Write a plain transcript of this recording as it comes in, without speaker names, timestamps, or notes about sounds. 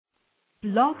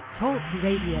Blog Talk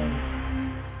Radio.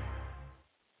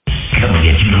 Coming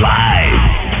at you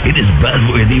live. It is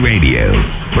Buzzworthy Radio,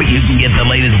 where you can get the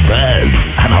latest buzz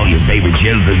on all your favorite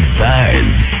shows and stars.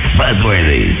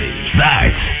 Buzzworthy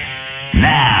starts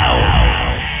now.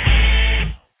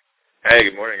 Hey,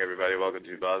 good morning, everybody. Welcome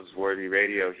to Buzzworthy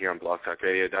Radio here on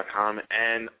blogtalkradio.com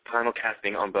and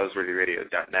simulcasting on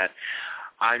buzzworthyradio.net.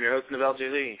 I'm your host, Nabel J.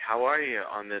 Lee. How are you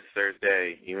on this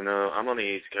Thursday? Even though I'm on the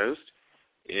East Coast,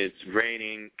 it's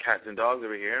raining cats and dogs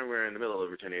over here, and we're in the middle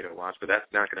of a tornado watch, but that's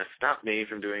not going to stop me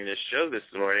from doing this show this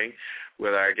morning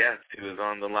with our guest who is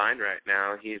on the line right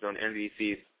now. He's on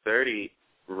NBC's 30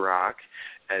 Rock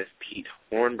as Pete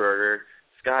Hornberger.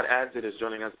 Scott Adsit is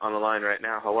joining us on the line right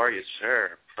now. How are you,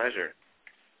 sir? Pleasure.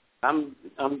 I'm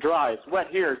dry. It's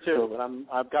wet here too, but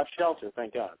I've got shelter,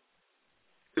 thank God.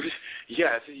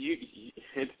 Yes,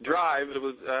 it's dry, but it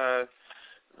was.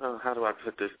 How do I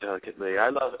put this delicately? I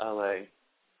love LA.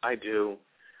 I do.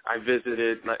 I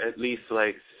visited at least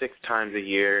like 6 times a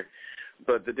year.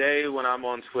 But the day when I'm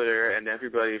on Twitter and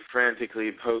everybody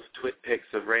frantically posts twit pics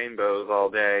of rainbows all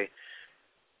day,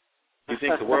 you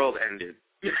think the world ended.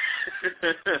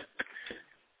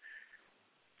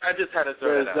 I just had to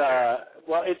throw it out there.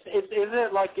 Well, isn't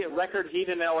it like record heat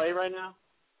in LA right now?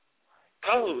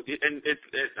 Oh, and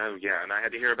yeah, and I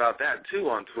had to hear about that too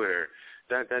on Twitter.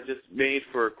 That just made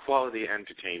for quality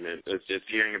entertainment. It's just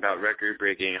hearing about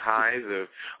record-breaking highs of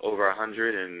over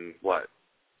 100 and what,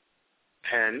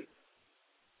 10?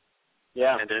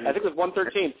 Yeah, and then, I think it was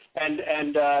 113. And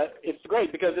it's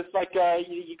great because it's like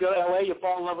you go to LA, you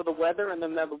fall in love with the weather, and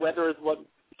then the weather is what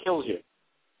kills you.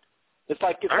 It's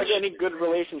like any good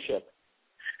relationship.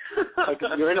 Like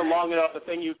if you're in it long enough, the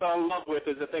thing you fell in love with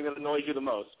is the thing that annoys you the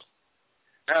most.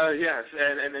 Yes,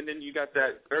 and then you got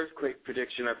that earthquake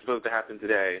prediction that's supposed to happen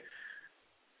today.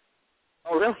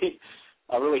 Oh, really?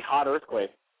 A really hot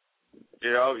earthquake.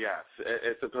 Yeah, oh, yes.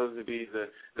 It's supposed to be the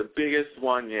biggest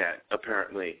one yet,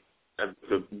 apparently.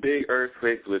 The big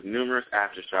earthquake with numerous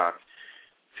aftershocks.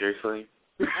 Seriously?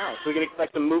 Wow, so we can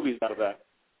expect some movies out of that.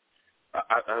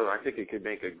 I think it could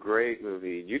make a great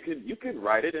movie. You could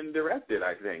write it and direct it,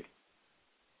 I think.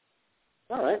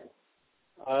 All right.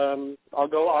 I'll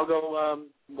go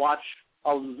watch.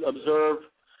 I'll observe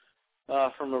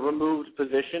from a removed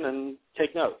position and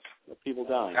take notes of people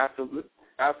dying.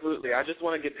 Absolutely. I just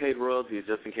want to get paid royalties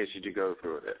just in case you do go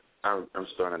through with it. I'm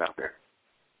just throwing it out there.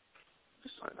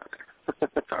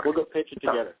 We'll go pitch it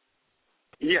together.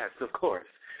 Yes, of course.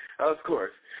 Of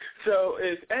course. So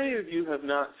if any of you have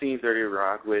not seen 30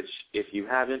 Rock, which if you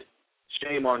haven't,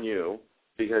 shame on you,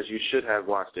 because you should have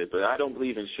watched it, but I don't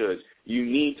believe in shoulds. You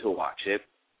need to watch it.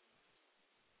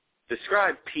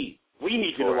 Describe Pete. We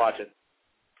need you to watch it.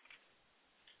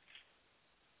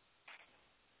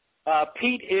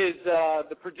 Pete is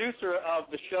the producer of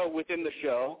the show within the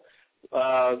show,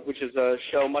 which is a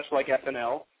show much like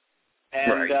SNL,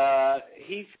 and right.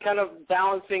 He's kind of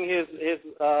balancing his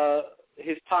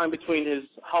time between his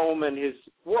home and his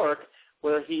work,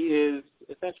 where he is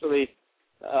essentially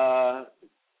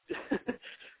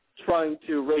trying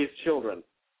to raise children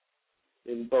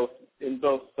in both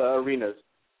arenas.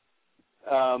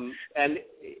 And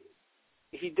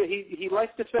he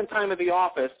likes to spend time at the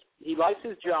office. He likes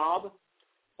his job,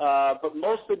 but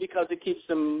mostly because it keeps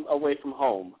him away from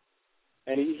home.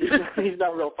 And he's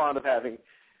not real fond of having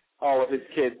all of his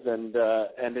kids and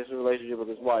his relationship with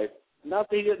his wife. Not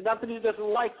that he doesn't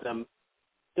like them.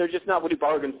 They're just not what he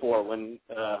bargained for when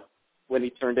he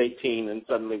turned 18 and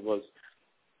suddenly was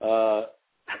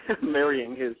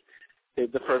marrying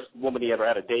the first woman he ever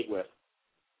had a date with.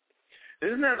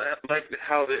 Isn't that like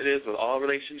how it is with all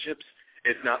relationships?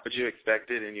 It's not what you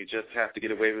expected, and you just have to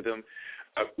get away with them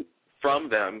from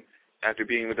them after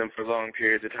being with them for long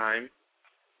periods of time.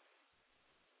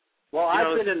 Well,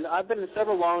 I've been in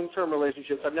several long-term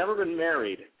relationships. I've never been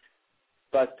married,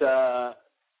 but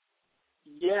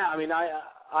yeah, I mean,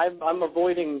 I'm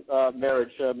avoiding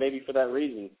marriage maybe for that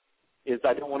reason. Is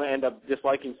I don't want to end up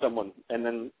disliking someone and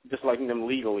then disliking them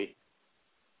legally.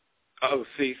 Oh,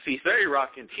 see, 30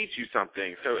 Rock can teach you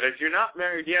something. So if you're not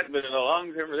married yet but in a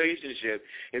long-term relationship,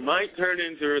 it might turn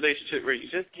into a relationship where you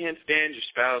just can't stand your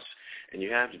spouse and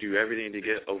you have to do everything to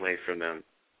get away from them.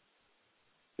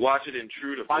 Watch it in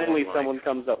true to form. Finally, someone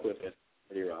comes up with it,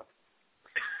 30 Rock.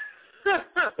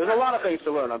 There's a lot of things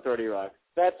to learn on 30 Rock.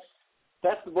 That's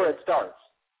where it starts.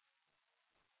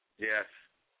 Yes,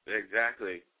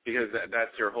 exactly. Because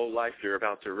that's your whole life you're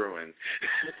about to ruin.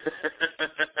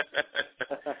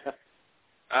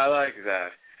 I like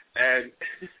that. And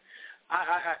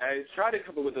I tried to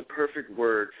come up with a perfect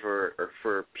word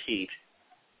for Pete,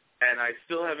 and I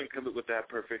still haven't come up with that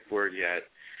perfect word yet.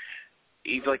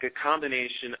 he's like a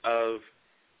combination of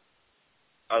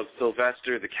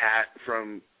Sylvester the cat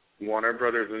from Warner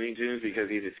Brothers Looney Tunes because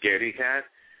he's a scaredy cat,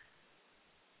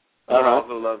 but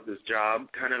also loves his job,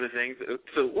 kind of a thing.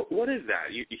 So what is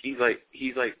that? He's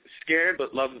like scared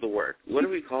but loves the work. What do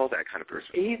we call that kind of person?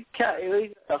 He's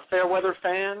a fair weather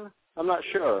fan. I'm not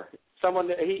sure. Someone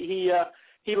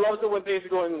he loves it when things are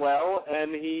going well,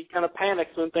 and he kind of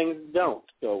panics when things don't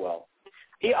go well.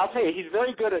 I'll tell you, he's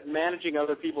very good at managing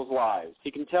other people's lives.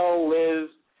 He can tell Liz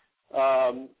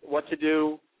what to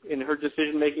do in her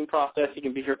decision-making process. He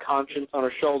can be her conscience on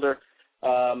her shoulder,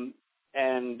 and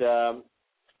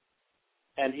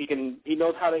he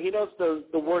knows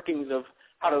the workings of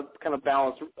how to kind of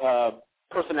balance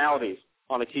personalities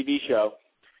on a TV show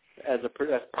as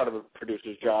part of a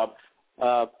producer's job.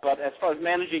 But as far as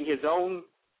managing his own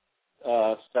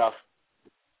stuff,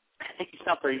 he's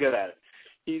not very good at it.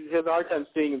 He has a hard time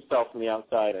seeing himself from the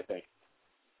outside, I think.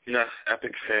 No,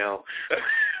 epic fail.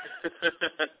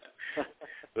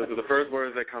 Those are the first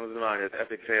words that come to mind, is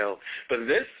epic fail. But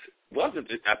this wasn't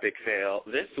an epic fail.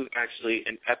 This was actually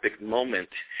an epic moment.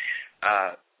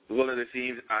 One of the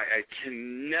scenes I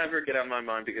can never get out of my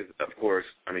mind because, of course,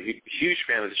 I'm a huge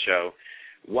fan of the show,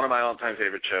 one of my all-time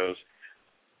favorite shows.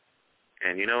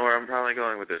 And you know where I'm probably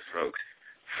going with this, folks.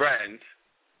 Friends.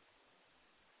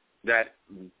 That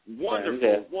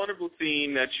wonderful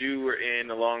scene that you were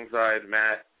in alongside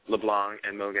Matt LeBlanc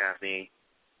and Mo Gaffney.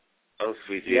 Oh,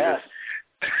 sweet Jesus. Yes.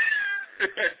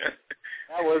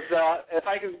 That was, if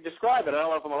I can describe it, I don't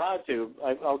know if I'm allowed to.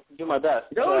 I'll do my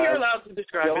best. No, you're allowed to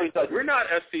describe it. We're not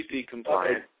FCC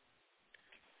compliant. Okay.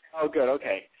 Oh, good,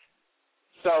 okay.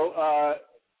 So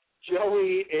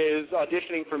Joey is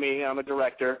auditioning for me. I'm a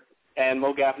director, and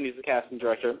Mo Gaffney is the casting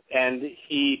director, and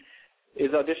he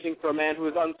is auditioning for a man who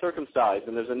is uncircumcised,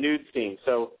 and there's a nude scene.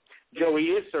 So Joey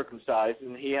is circumcised,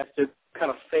 and he has to kind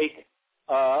of fake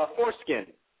foreskin.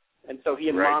 And so he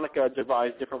and Monica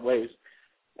devised different ways.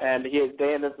 And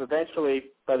they end up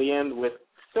eventually, by the end, with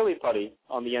Silly Putty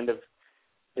on the end of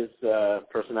his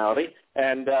personality.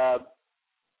 And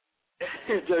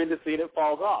during the scene, it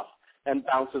falls off and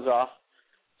bounces off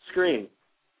screen.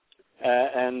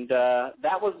 And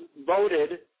that was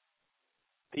voted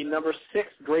the number 6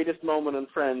 greatest moment in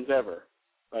Friends ever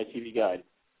by TV Guide.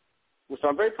 So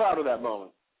I'm very proud of that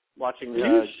moment, watching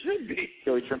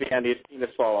Joey Tribbiani's penis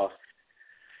fall off.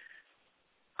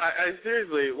 I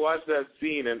seriously watched that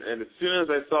scene, and as soon as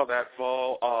I saw that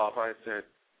fall off, I said,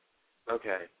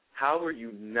 okay, how were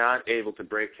you not able to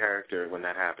break character when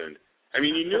that happened? I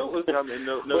mean, you knew it was coming,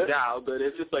 no doubt, but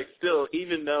it's just like still,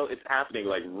 even though it's happening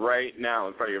like right now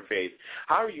in front of your face,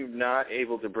 how are you not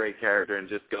able to break character and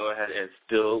just go ahead and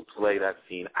still play that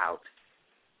scene out?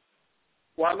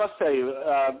 Well, I must tell you,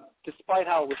 despite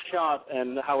how it was shot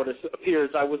and how it appears,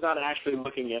 I was not actually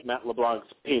looking at Matt LeBlanc's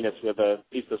penis with a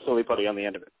piece of Silly Putty on the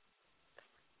end of it.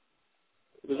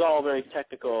 It was all very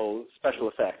technical special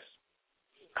effects.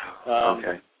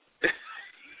 Okay.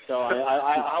 So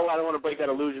I don't want to break that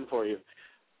illusion for you,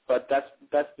 but that's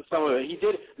the sum of it. He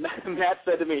did. Matt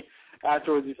said to me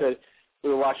afterwards. He said we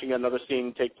were watching another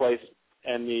scene take place,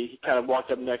 and he kind of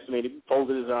walked up next to me. And he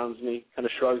folded his arms and he kind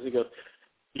of shrugs. He goes,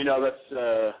 "You know,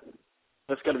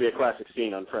 that's going to be a classic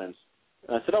scene on Friends."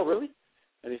 And I said, "Oh, really?"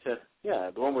 And he said, "Yeah,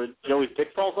 the one where Joey's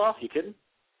dick falls off. You kidding?"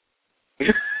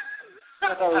 I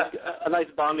thought it was a nice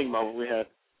bonding moment we had.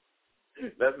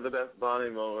 That's the best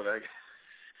bonding moment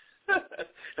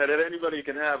that anybody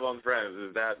can have on Friends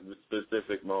is that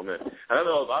specific moment. I don't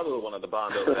know if I would want to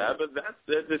bond over that, but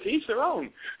that's each their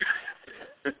own.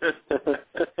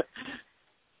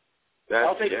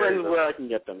 I'll take Friends where I can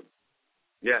get them.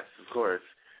 Yes, of course.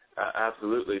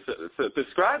 Absolutely. So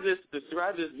describe this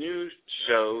new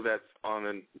show that's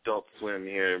on Adult Swim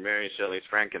here, Mary Shelley's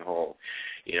Frankenhole.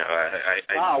 You know,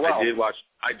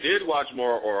 I did watch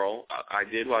more Orel.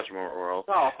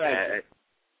 Oh, thank you.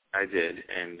 I did,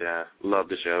 and love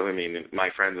the show. I mean, my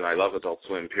friends and I love Adult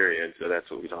Swim, period, so that's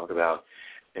what we talk about.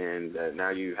 And now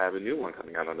you have a new one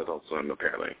coming out on Adult Swim,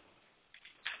 apparently.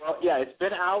 Well, yeah, it's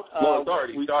been out. Well, it's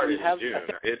already started in June.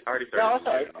 It already started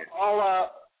in June.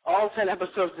 All 10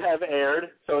 episodes have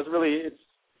aired, so it's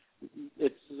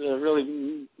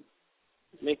really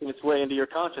making its way into your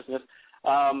consciousness.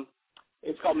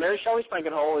 It's called Mary Shelley's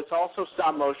Frankenhole. It's also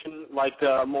stop motion, like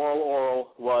Moral Orel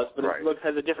was, but it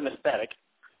has a different aesthetic.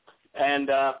 And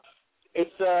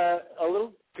it's a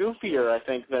little goofier, I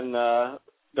think, than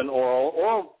Orel.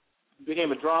 Orel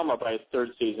became a drama by its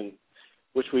 3rd season,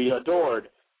 which we adored.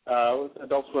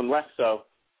 Adult Swim less so.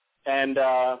 And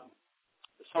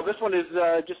so this one is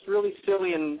just really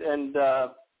silly and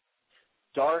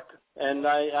dark. And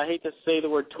I hate to say the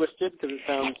word twisted because it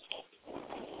sounds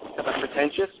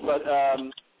pretentious, but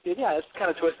it's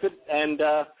kind of twisted, and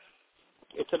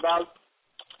it's about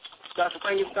Dr.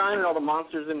 Frankenstein and all the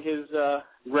monsters in his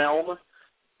realm,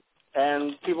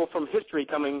 and people from history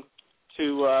coming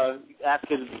to ask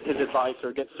his advice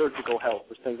or get surgical help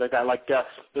or things like that. Like there's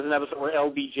an episode where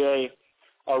LBJ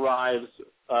arrives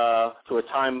to a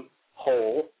time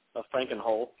hole, a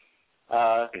Frankenhole,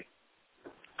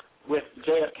 with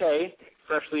JFK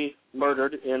freshly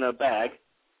murdered in a bag,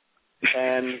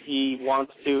 and he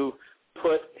wants to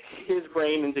put his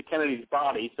brain into Kennedy's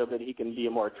body so that he can be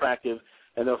a more attractive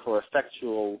and therefore a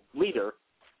sexual leader,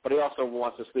 but he also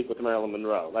wants to sleep with Marilyn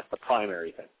Monroe. That's the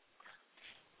primary thing.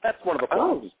 That's one of the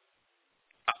problems.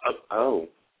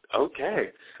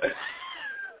 Okay.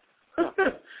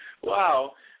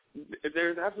 Wow.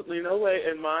 There's absolutely no way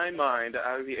in my mind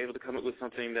I would be able to come up with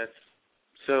something that's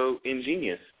so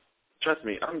ingenious. Trust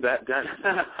me, I'm that done.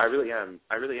 I really am.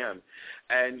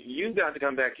 And you've got to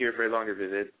come back here for a longer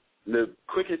visit. The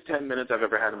quickest 10 minutes I've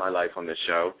ever had in my life on this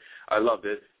show. I love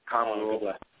this.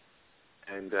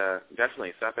 And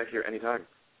definitely stop back here anytime.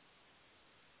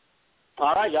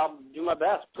 All right, y'all do my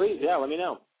best. Please, let me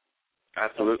know.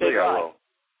 Absolutely, I will.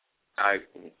 I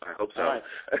hope so. All right.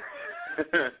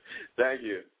 Thank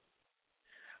you.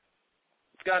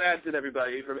 Scott Adsit,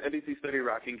 everybody, from NBC Study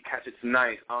Rock. You can catch it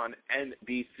tonight on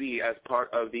NBC as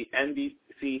part of the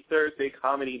NBC Thursday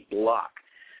Comedy Block.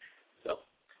 So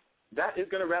that is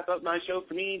going to wrap up my show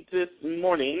for me this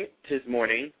morning. Tis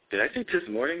morning. Did I say tis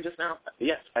morning just now?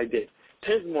 Yes, I did.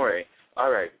 Tis morning. All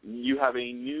right. You have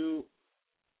a new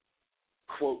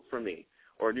quote for me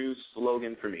or a new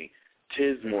slogan for me.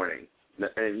 Tis morning.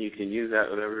 And you can use that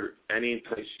whatever, any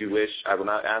place you wish. I will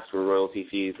not ask for royalty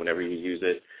fees whenever you use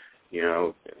it. You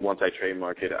know, once I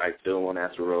trademark it, I still won't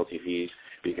ask for royalty fees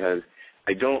because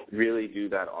I don't really do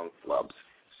that on flubs.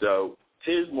 So,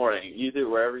 tis morning. Use it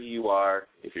wherever you are.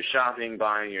 If you're shopping,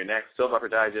 buying your next Soap Opera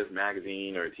Digest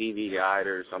magazine or TV guide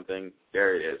or something,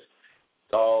 there it is.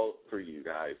 It's all for you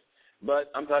guys. But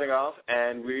I'm signing off,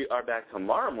 and we are back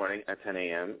tomorrow morning at 10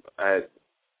 a.m. 10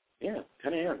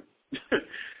 a.m.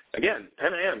 Again,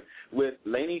 10 a.m. with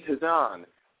Lainey Kazan.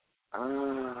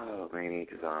 Oh, Lainey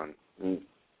Kazan.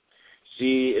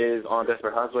 She is on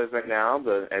Desperate Housewives right now,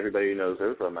 but everybody knows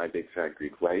her from My Big Fat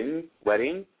Greek Wedding.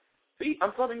 See,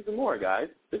 I'm flubbing some more, guys.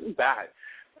 This is bad.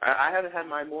 I haven't had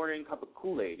my morning cup of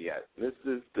Kool-Aid yet. This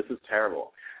is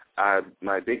terrible.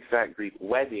 My Big Fat Greek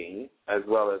Wedding, as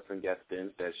well as some guest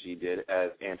stints that she did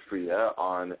as Aunt Frida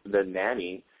on The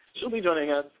Nanny. She'll be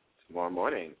joining us tomorrow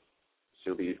morning.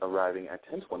 She'll be arriving at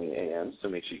 10:20 a.m., so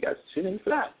make sure you guys tune in for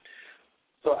that.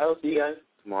 So I will see you guys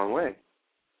tomorrow morning.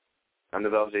 I'm the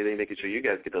J. Lee, making sure you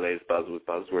guys get the latest buzz with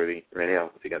Buzzworthy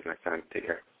Radio. See you guys next time. Take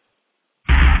care.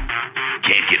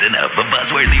 Can't get enough of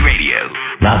Buzzworthy Radio.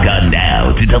 Log on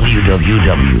now to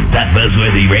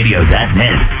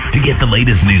www.buzzworthyradio.net to get the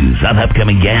latest news on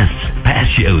upcoming guests,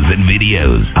 past shows, and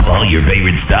videos of all your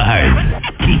favorite stars.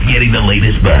 Keep getting the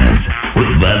latest buzz